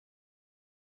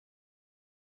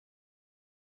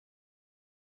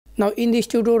Now in this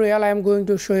tutorial I am going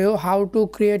to show you how to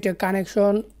create a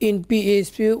connection in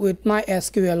PHP with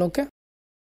MySQL. Okay,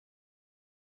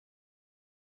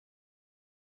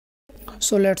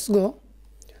 so let's go.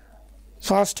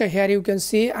 First, here you can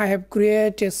see I have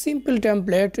created a simple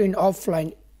template in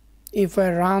offline. If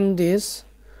I run this,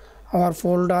 our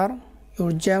folder,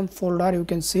 your gem folder, you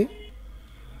can see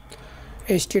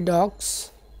htdocs,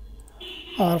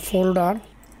 our folder,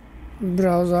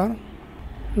 browser,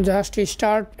 just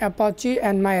start Apache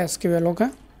and MySQL. Okay,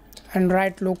 and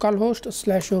write localhost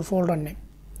 / your folder name.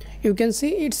 You can see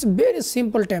it's very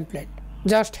simple template,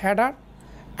 just header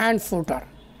and footer,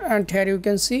 and here you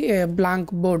can see a blank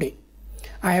body.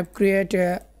 I have created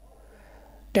a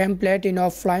template in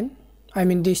offline. I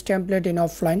mean this template in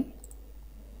offline.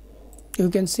 You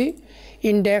can see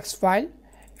index file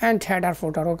and header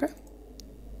footer. Okay,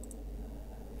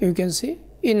 you can see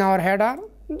in our header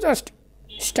just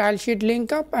style sheet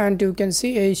link up, and you can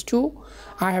see h2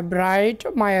 I have write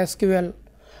MySQL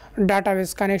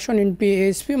database connection in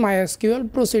PHP MySQL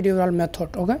procedural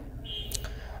method. Okay,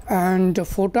 and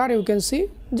footer you can see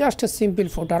just a simple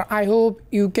footer. I hope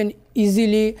you can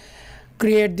easily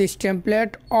create this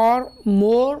template or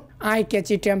more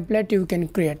eye-catchy template you can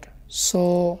create.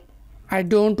 So I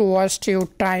don't waste your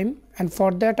time, and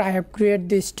for that I have created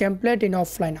this template in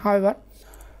offline. However,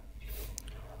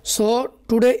 so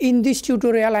today in this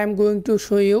tutorial I am going to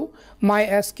show you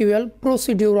MySQL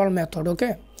procedural method.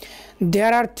 Okay,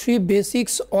 there are three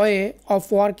basics way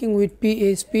of working with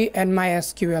PHP and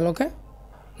MySQL. Okay,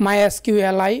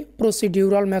 MySQLi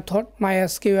Procedural Method,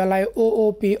 MySQLi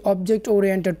OOP Object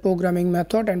Oriented Programming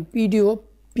Method, and PDO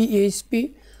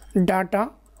PHP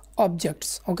Data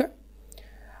Objects. Okay,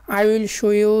 I will show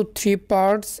you three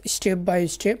parts step by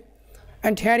step.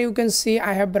 And here you can see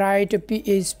I have write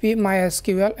PHP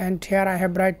MySQL, and here I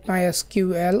have write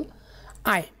MySQLi.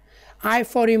 I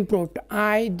for improved,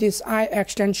 this I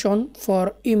extension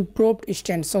for improved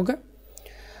instance. Okay,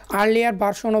 earlier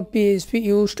version of PHP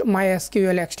used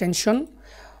MySQL extension,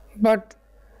 but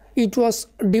it was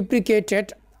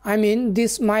deprecated. I mean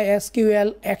this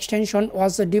MySQL extension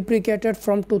was deprecated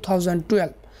from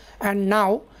 2012, and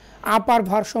now upper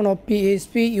version of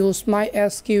PHP use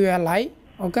MySQLi.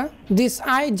 Okay, this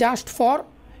I just for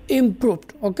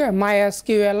improved. Okay,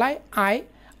 MySQLi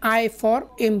I for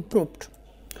improved.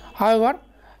 However,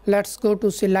 let's go to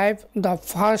see live the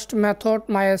first method,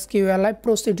 MySQLi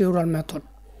procedural method.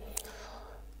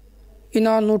 In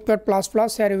our Notepad++,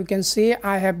 here you can see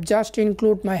I have just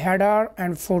include my header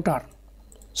and footer.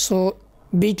 So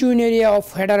between area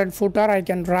of header and footer I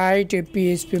can write a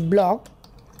PHP block,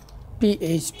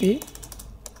 PHP.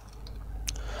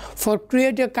 For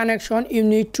create a connection you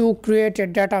need to create a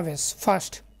database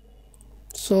first.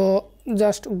 So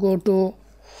just go to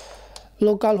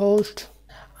localhost.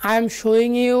 I am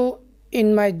showing you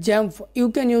in my XAMPP.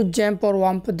 You can use XAMPP or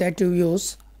WAMP that you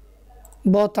use.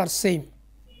 Both are same.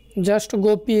 Just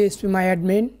go PHP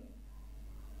MyAdmin.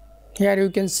 Here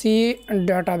you can see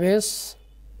database.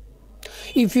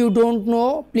 If you don't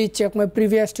know, please check my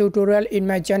previous tutorial in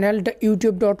my channel,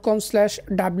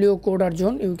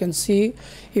 youtube.com/WCoderZone. You can see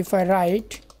if I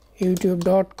write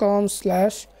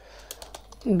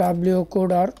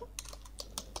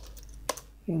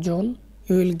youtube.com/WCoderZone,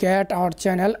 you will get our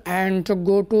channel, and to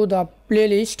go to the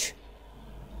playlist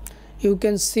you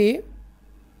can see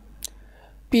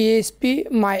PHP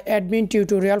MyAdmin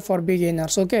tutorial for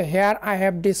beginners. Okay, here I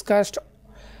have discussed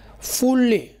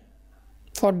fully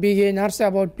for beginners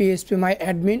about PHP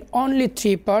MyAdmin, only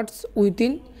 3 parts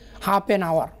within half an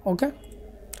hour. Okay,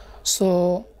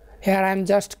 so here I am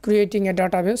just creating a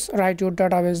database. Write your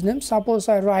database name. Suppose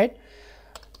I write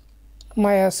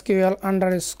MySQL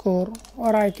 _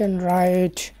 or I can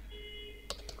write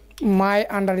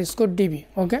my_db.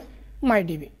 Okay,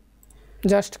 MyDB.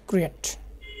 Just create.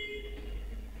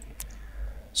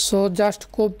 So just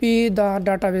copy the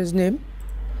database name.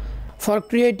 For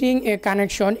creating a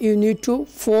connection you need to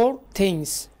 4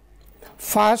 things.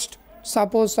 First,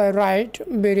 suppose I write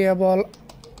variable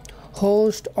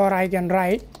host, or I can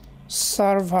write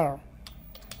server.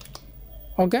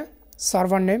 Okay,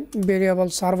 server name, variable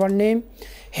server name.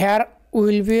 Here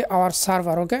will be our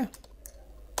server. Okay,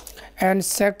 and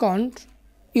second,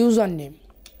 username.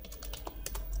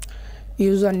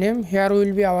 Here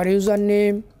will be our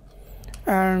username,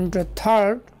 and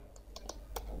third,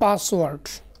 password.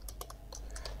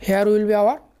 Here will be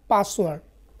our password,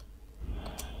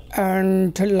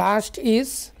 and last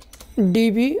is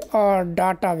DB or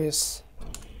database.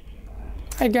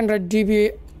 I can write DB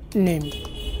name.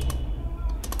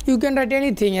 You can write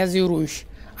anything as you wish.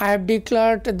 I have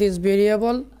declared this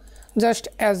variable just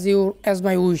as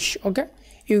my wish. Okay,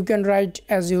 You can write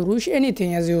as you wish,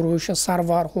 anything as you wish,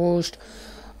 server, host,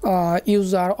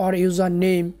 user or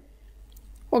username,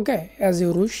 okay, as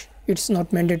you wish. It's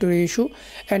not mandatory issue.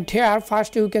 And here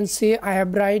first you can see I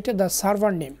have write the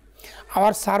server name.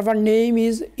 Our server name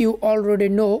is, you already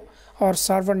know, our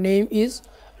server name is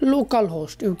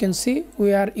localhost. You can see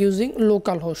we are using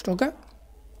localhost, okay.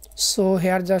 So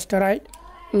here just write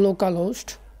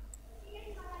localhost,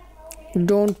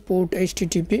 don't put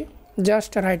HTTP,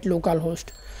 just write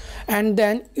localhost. And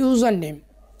then username,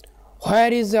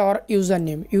 where is our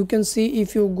username? You can see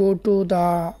if you go to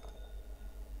the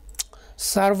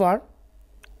server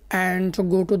and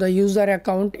go to the user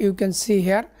account, you can see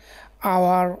here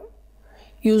our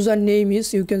username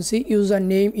is, you can see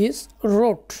username is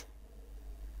root,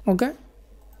 okay.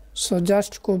 So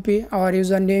just copy, our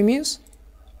username is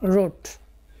root,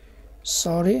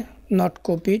 sorry, not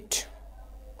copied,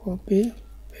 copy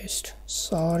paste,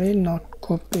 sorry, not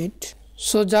copied.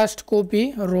 So just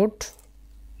copy root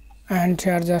and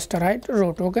here just write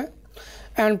root, okay.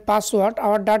 And password,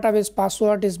 our database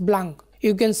password is blank.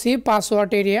 You can see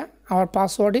password area, our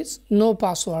password is no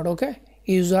password, okay.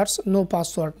 Users no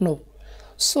password, no.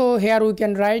 So here we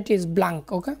can write is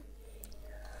blank, okay.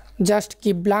 Just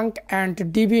keep blank. And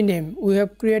DB name, we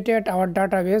have created our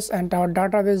database and our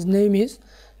database name is,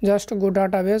 just go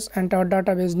database and our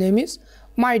database name is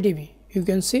MyDB. You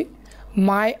can see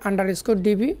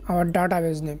my_db, our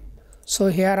database name. So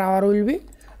here our will be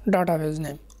database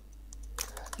name.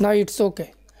 Now it's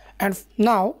okay. And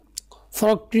now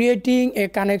for creating a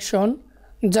connection,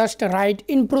 just write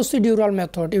in procedural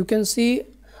method. You can see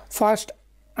first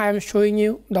I am showing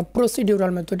you the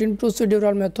procedural method. In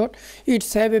procedural method,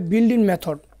 it's have a built-in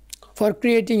method for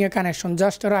creating a connection.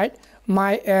 Just write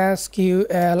MySQLi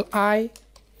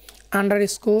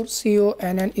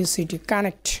 _connect,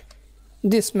 connect,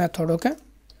 this method, okay.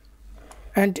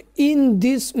 And in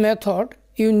this method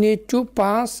you need to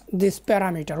pass this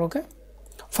parameter, okay.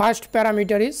 First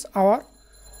parameter is our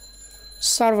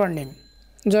server name,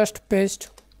 just paste,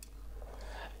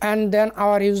 and then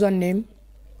our username,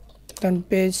 then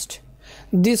paste.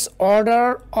 This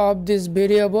order of this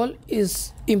variable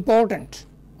is important,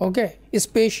 okay,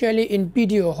 especially in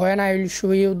PDO. When I will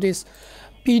show you this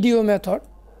PDO method,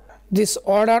 this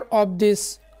order of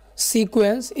this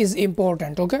sequence is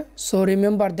important, okay. So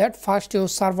remember that first your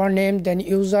server name, then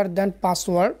user, then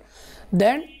password,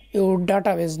 then your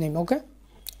database name, okay,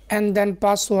 and then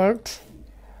password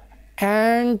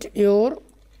and your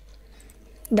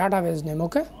database name,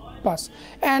 okay, pass.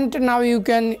 And now you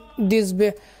can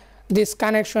this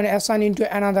connection assign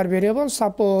into another variable.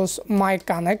 Suppose my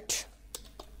connect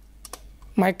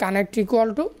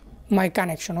equal to my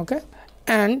connection, okay.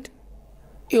 And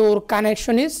your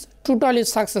connection is totally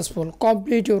successful,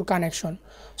 complete your connection.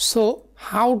 So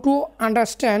how to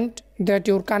understand that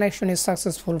your connection is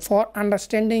successful? For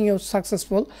understanding your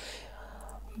successful,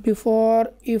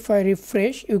 before, if I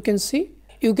refresh, you can see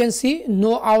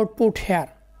no output here,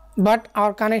 but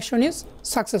our connection is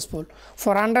successful.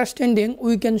 For understanding,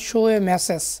 we can show a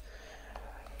message,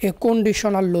 a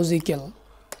conditional logical,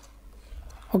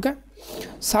 okay.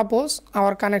 Suppose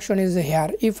our connection is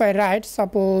here. If I write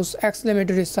suppose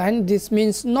exclamatory sign, this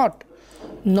means not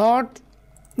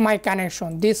my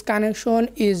connection, this connection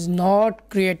is not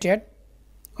created,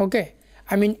 okay.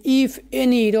 I mean, if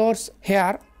any errors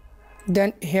here,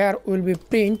 then here will be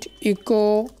print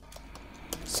echo,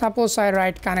 suppose I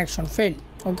write connection failed,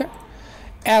 okay.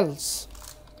 Else,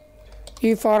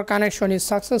 if our connection is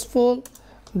successful,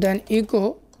 then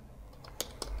echo,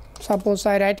 suppose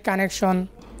I write connection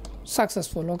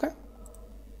successful, okay.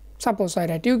 Suppose I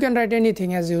write, you can write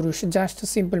anything as you wish, just a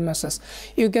simple message.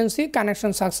 You can see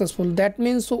connection successful, that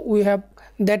means we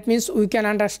can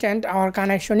understand our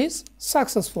connection is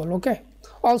successful, okay.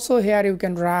 Also here you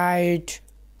can write,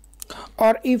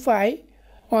 or if I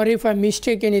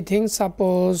mistake anything,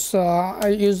 suppose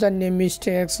username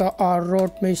mistakes or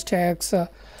root mistakes,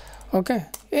 okay,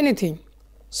 anything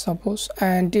suppose.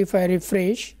 And if I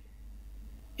refresh,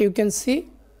 you can see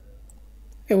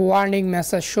a warning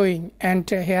message showing, and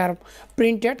here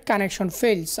printed connection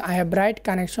fails. I have write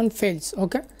connection fails,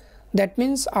 okay. That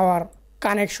means our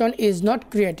connection is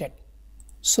not created.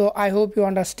 So I hope you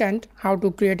understand how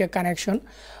to create a connection.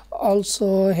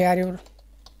 Also here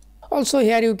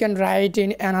you can write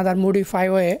in another modify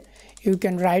way. You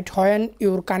can write when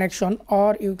your connection,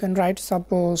 or you can write,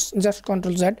 suppose just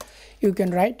Ctrl Z, you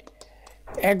can write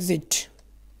exit,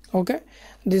 okay.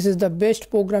 This is the best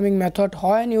programming method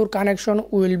when your connection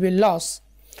will be lost.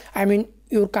 I mean,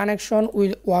 your connection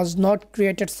was not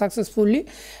created successfully,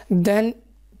 then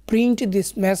print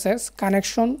this message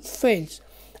connection fails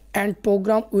and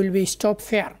program will be stopped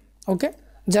here, okay.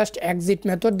 just exit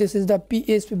method. This is the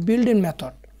PHP built-in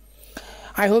method.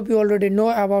 I hope you already know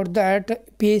about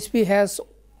that. PHP has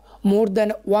more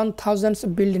than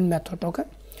 1000 built-in method. Okay,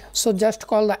 so just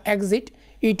call the exit.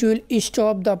 It will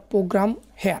stop the program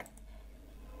here.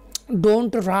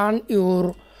 Don't run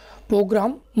your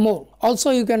program more.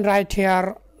 Also you can write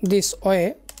here this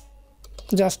way,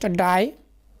 just die.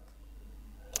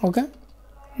 Okay,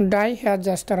 die here,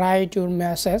 just write your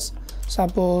message.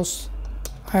 Suppose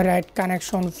I write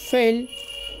connection fail.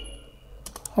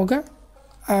 Okay,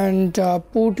 and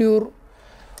put your,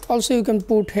 also you can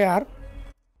put here,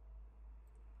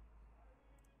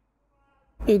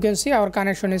 you can see our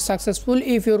connection is successful.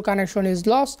 If your connection is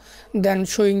lost, then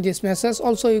showing this message.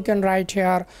 Also you can write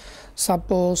here,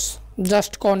 suppose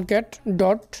just concat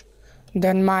dot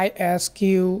then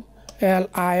MySQLi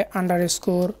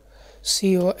underscore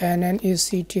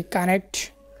connect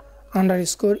connect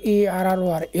underscore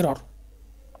error.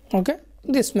 Okay,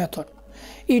 this method,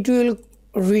 it will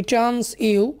returns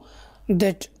you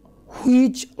that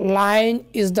which line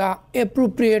is the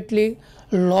appropriately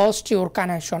lost your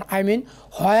connection. I mean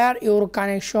where your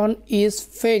connection is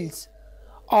fails,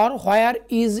 or where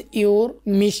is your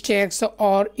mistakes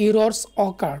or errors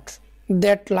occurred.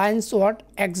 That lines what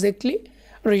exactly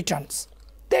returns.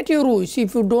 That your wish.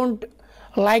 If you don't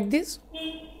like this,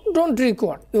 don't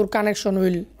record. Your connection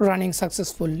will running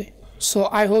successfully. So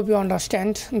I hope you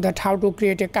understand that how to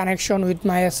create a connection with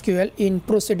MySQL in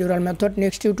procedural method.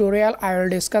 Next tutorial I will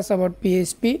discuss about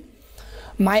PHP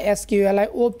MySQLi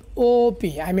OOP,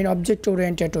 I mean object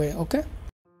oriented way. Okay.